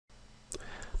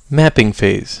Mapping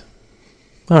phase.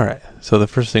 Alright, so the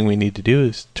first thing we need to do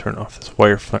is turn off this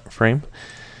wireframe.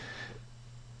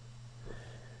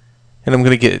 And I'm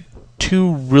going to get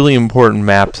two really important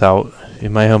maps out.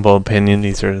 In my humble opinion,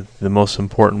 these are the most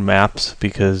important maps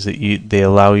because they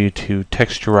allow you to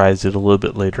texturize it a little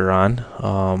bit later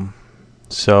on.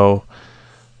 So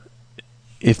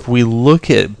if we look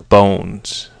at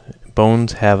bones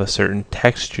have a certain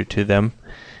texture to them,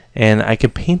 and I can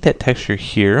paint that texture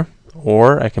here,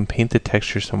 or I can paint the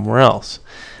texture somewhere else.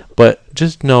 But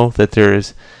just know that there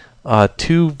is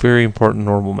two very important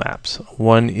normal maps.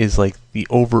 One is like the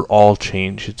overall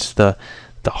change. It's the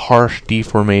harsh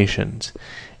deformations.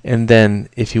 And then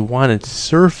if you wanted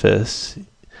surface,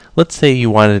 let's say you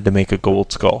wanted to make a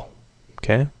gold skull.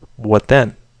 Okay, what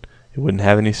then? It wouldn't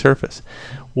have any surface.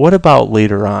 What about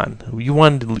later on? You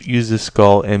wanted to use this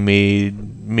skull and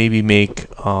maybe make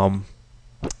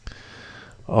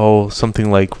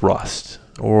something like rust,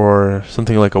 or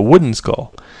something like a wooden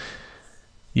skull.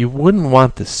 You wouldn't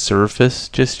want the surface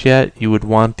just yet. You would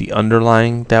want the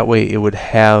underlying. That way it would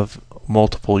have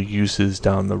multiple uses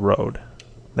down the road.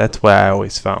 That's what I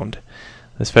always found,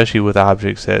 especially with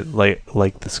objects that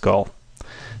like the skull.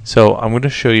 So I'm going to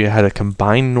show you how to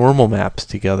combine normal maps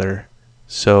together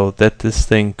so that this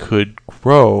thing could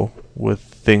grow with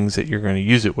things that you're going to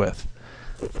use it with.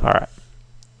 Alright.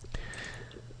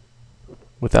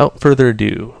 Without further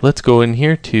ado, let's go in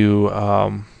here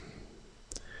to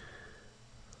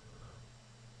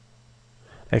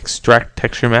extract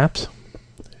texture maps,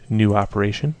 new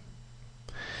operation.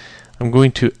 I'm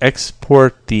going to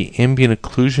export the ambient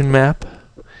occlusion map,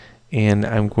 and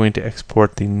I'm going to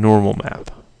export the normal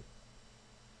map.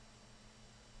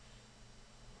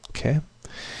 Okay.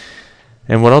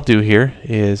 And what I'll do here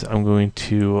is I'm going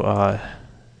to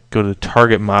go to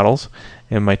target models,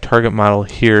 and my target model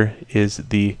here is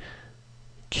the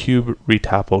Cube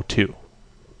Retopo 2.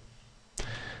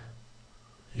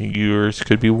 Yours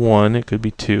could be 1, it could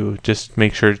be 2. Just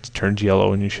make sure it turns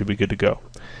yellow and you should be good to go.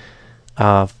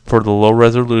 For the low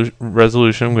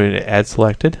resolution, I'm going to add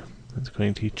selected. It's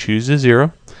going to choose a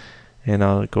 0, and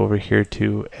I'll go over here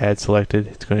to add selected.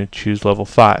 It's going to choose level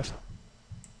 5.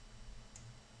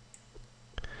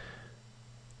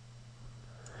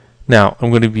 Now I'm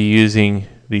going to be using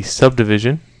the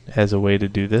subdivision as a way to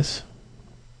do this.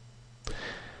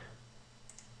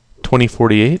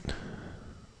 2048.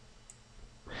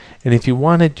 And if you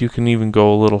wanted, you can even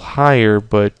go a little higher,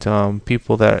 but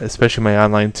people that, especially my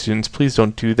online students, please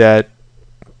don't do that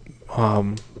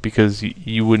because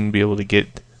you wouldn't be able to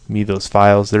get me those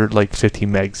files. They're like 50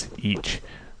 megs each.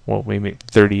 Well, maybe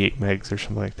 38 megs or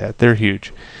something like that. They're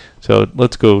huge. So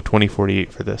let's go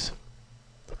 2048 for this.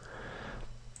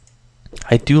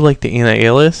 I do like the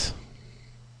anti-alias,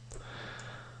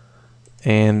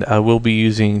 and I will be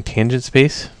using tangent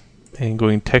space and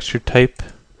going texture type,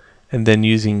 and then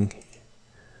using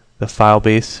the file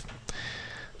base.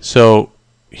 So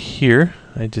here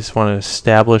I just want to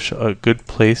establish a good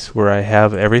place where I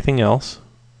have everything else,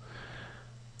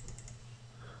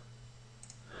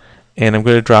 and I'm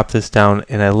going to drop this down,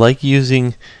 and I like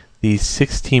using the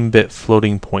 16-bit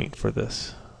floating point for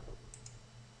this.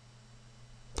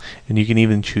 And you can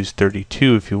even choose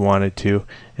 32 if you wanted to,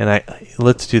 and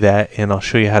let's do that, and I'll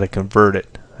show you how to convert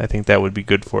it. I think that would be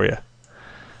good for you.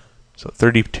 So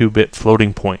 32-bit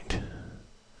floating point,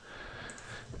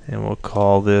 and we'll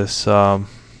call this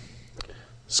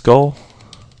skull,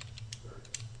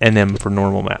 NM for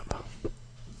normal map.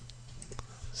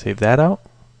 Save that out.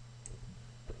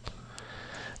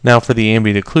 Now for the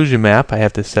ambient occlusion map, I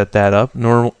have to set that up.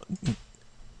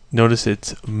 Notice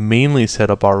it's mainly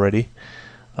set up already.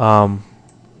 The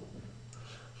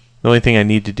only thing I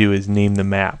need to do is name the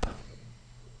map.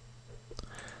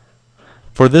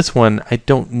 For this one, I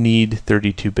don't need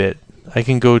 32-bit. I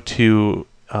can go to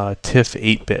TIFF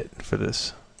 8-bit for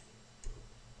this.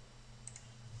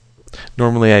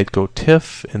 Normally I'd go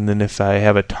TIFF, and then if I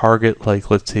have a target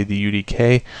like, let's say, the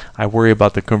UDK, I worry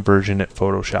about the conversion at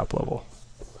Photoshop level.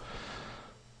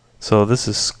 So this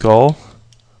is skull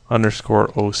 _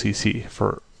 OCC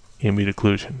for ambient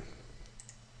occlusion.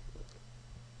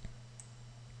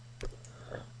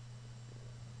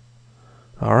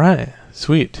 Alright,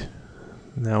 sweet.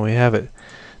 Now we have it.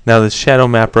 Now this shadow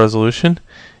map resolution,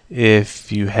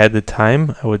 if you had the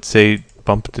time, I would say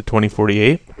bump it to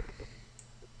 2048.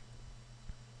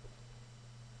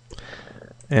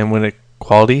 And when it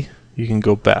quality, you can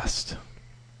go best.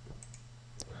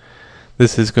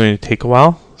 This is going to take a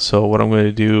while, so what I'm going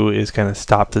to do is kind of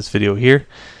stop this video here,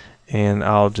 and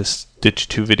I'll just stitch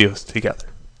two videos together.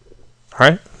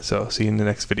 Alright, so see you in the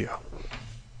next video.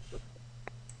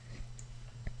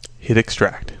 Hit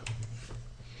extract.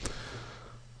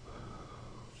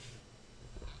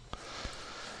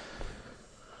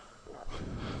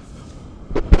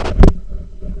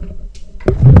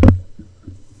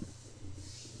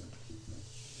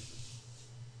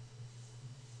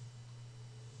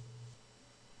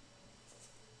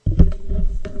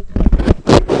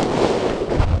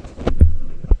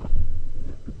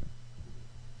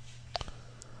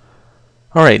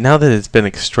 Alright, now that it's been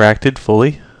extracted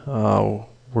fully,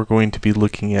 we're going to be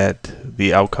looking at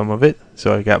the outcome of it.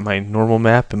 So I got my normal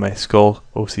map and my skull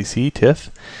OCC TIFF.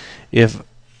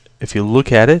 If you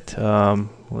look at it,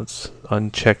 let's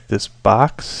uncheck this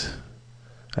box.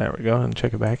 There we go,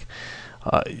 uncheck it back.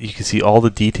 You can see all the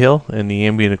detail, and the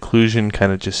ambient occlusion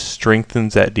kind of just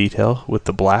strengthens that detail with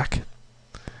the black.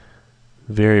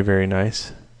 Very, very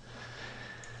nice.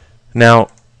 Now,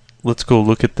 let's go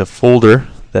look at the folder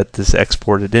that this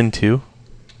exported into.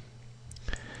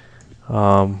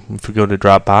 If we go to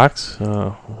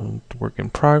Dropbox, work in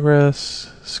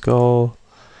progress, skull,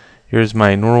 here's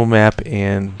my normal map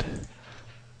and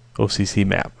OCC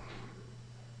map.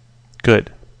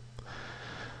 Good.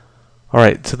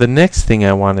 Alright, so the next thing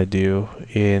I want to do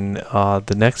in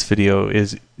the next video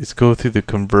is go through the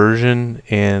conversion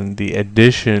and the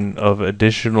addition of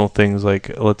additional things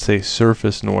like, let's say,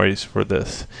 surface noise for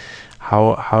this.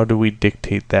 How do we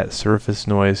dictate that surface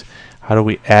noise? How do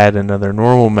we add another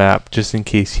normal map just in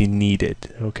case you need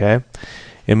it? Okay.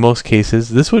 In most cases,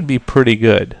 this would be pretty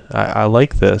good. I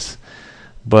like this,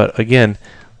 but again,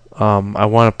 I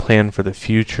want to plan for the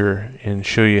future and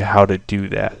show you how to do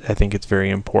that. I think it's very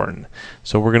important.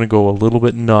 So we're going to go a little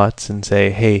bit nuts and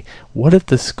say, hey, what if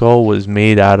the skull was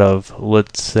made out of,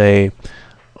 let's say,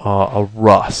 a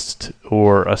rust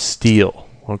or a steel?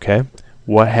 Okay,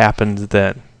 what happens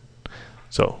then?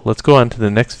 So let's go on to the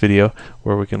next video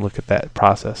where we can look at that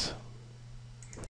process.